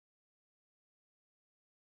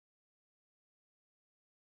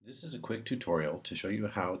This is a quick tutorial to show you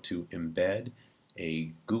how to embed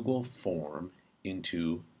a Google form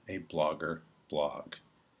into a Blogger blog.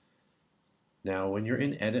 Now, when you're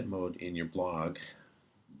in edit mode in your blog,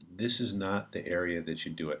 this is not the area that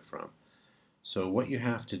you do it from. So what you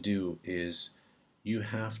have to do is you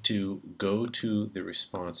have to go to the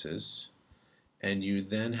responses, and you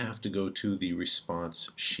then have to go to the response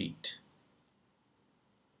sheet.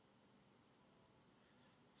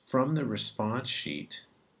 From the response sheet,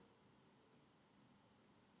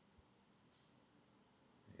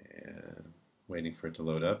 waiting for it to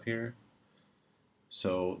load up here.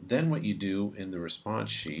 So then what you do in the response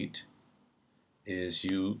sheet is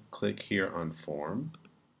you click here on form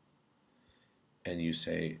and you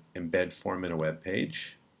say embed form in a web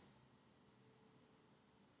page,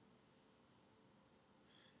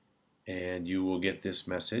 and you will get this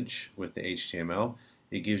message with the HTML.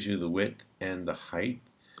 It gives you the width and the height.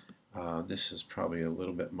 This is probably a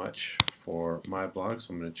little bit much for my blog,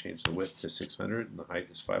 so I'm going to change the width to 600 and the height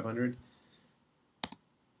is 500.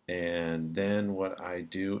 And then what I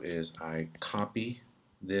do is I copy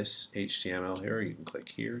this HTML here. You can click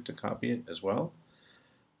here to copy it as well.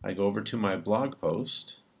 I go over to my blog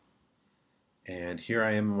post, and here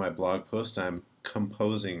I am in my blog post. I'm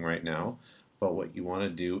composing right now, but what you want to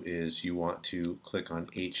do is you want to click on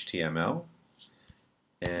HTML,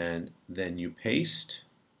 and then you paste,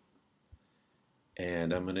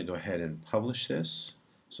 and I'm going to go ahead and publish this.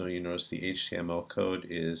 So you notice the HTML code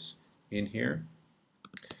is in here.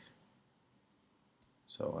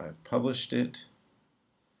 So I've published it,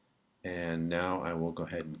 and now I will go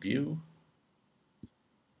ahead and view.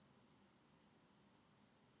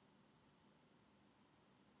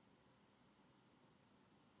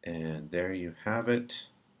 And there you have it.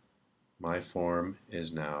 My form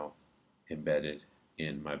is now embedded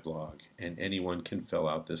in my blog, and anyone can fill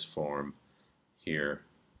out this form here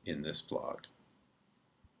in this blog.